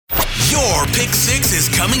Your Pick 6 is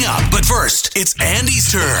coming up. But first, it's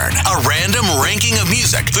Andy's turn. A random ranking of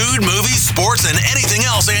music, food, movies, sports, and anything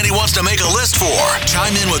else Andy wants to make a list for.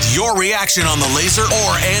 Chime in with your reaction on the Laser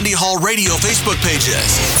or Andy Hall Radio Facebook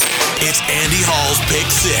pages. It's Andy Hall's Pick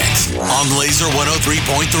 6 on Laser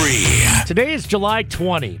 103.3. Today is July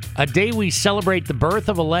 20, a day we celebrate the birth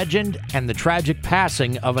of a legend and the tragic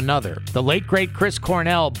passing of another. The late, great Chris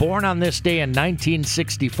Cornell, born on this day in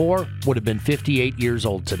 1964, would have been 58 years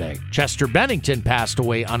old today. Chester Bennington passed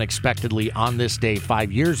away unexpectedly on this day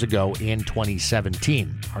 5 years ago in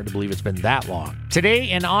 2017. Hard to believe it's been that long. Today,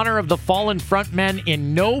 in honor of the fallen frontmen,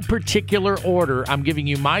 in no particular order, I'm giving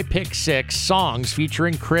you my Pick 6 songs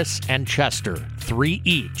featuring Chris and Chester, 3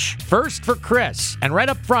 each. First for Chris, and right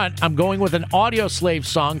up front, I'm going with an Audioslave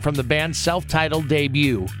song from the band's self-titled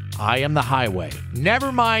debut, I Am the Highway.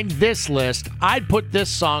 Never mind this list, I'd put this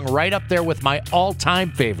song right up there with my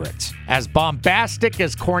all-time favorites. As bombastic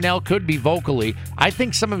as Cornell could be vocally, I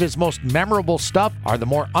think some of his most memorable stuff are the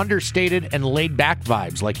more understated and laid-back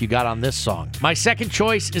vibes like you got on this song. My second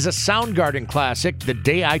choice is a Soundgarden classic, The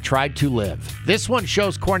Day I Tried to Live. This one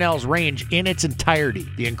shows Cornell's range in its entirety,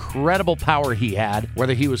 the incredible power he had,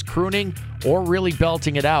 whether he was crooning or really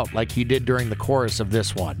belting it out like he did during the chorus of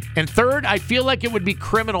this one. And third, I feel like it would be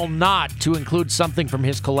criminal not to include something from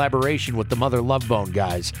his collaboration with the Mother Love Bone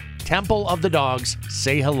guys, Temple of the Dogs,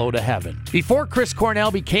 Say Hello to Heaven. Before Chris Cornell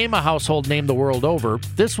became a household name the world over,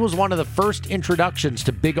 this was one of the first introductions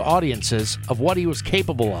to big audiences of what he was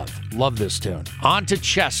capable of. Love this tune. On to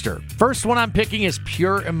Chester. First one I'm picking is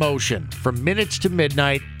Pure Emotion, From Minutes to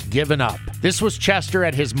Midnight, Given Up. This was Chester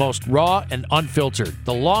at his most raw and unfiltered.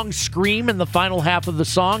 The long scream in the final half of the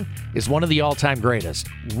song is one of the all-time greatest.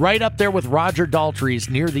 Right up there with Roger Daltrey's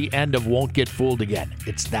near the end of Won't Get Fooled Again.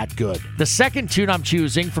 It's that good. The second tune I'm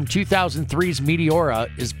choosing from 2003's Meteora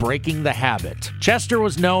is Breaking the Habit. Chester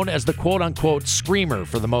was known as the quote-unquote screamer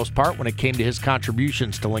for the most part when it came to his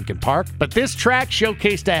contributions to Linkin Park, but this track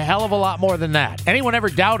showcased a hell of a lot more than that. Anyone ever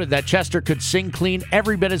doubted that Chester could sing clean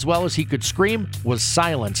every bit as well as he could scream was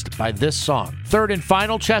silenced by this song. Third and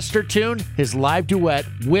final Chester tune, his live duet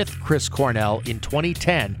with Chris Cornell in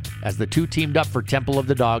 2010 as the two teamed up for Temple of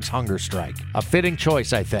the Dogs' Hunger Strike. A fitting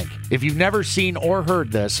choice, I think. If you've never seen or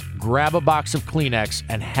heard this, grab a box of Kleenex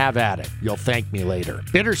and have at it. You'll thank me later.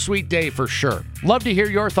 Bittersweet day for sure. Love to hear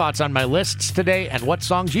your thoughts on my lists today and what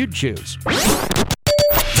songs you'd choose.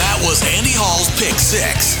 That was Andy Hall's Pick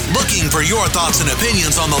 6. Looking for your thoughts and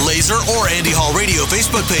opinions on the Laser or Andy Hall Radio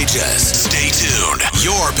Facebook pages. Stay tuned.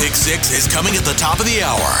 Your Pick 6 is coming at the top of the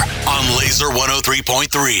hour on Laser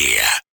 103.3.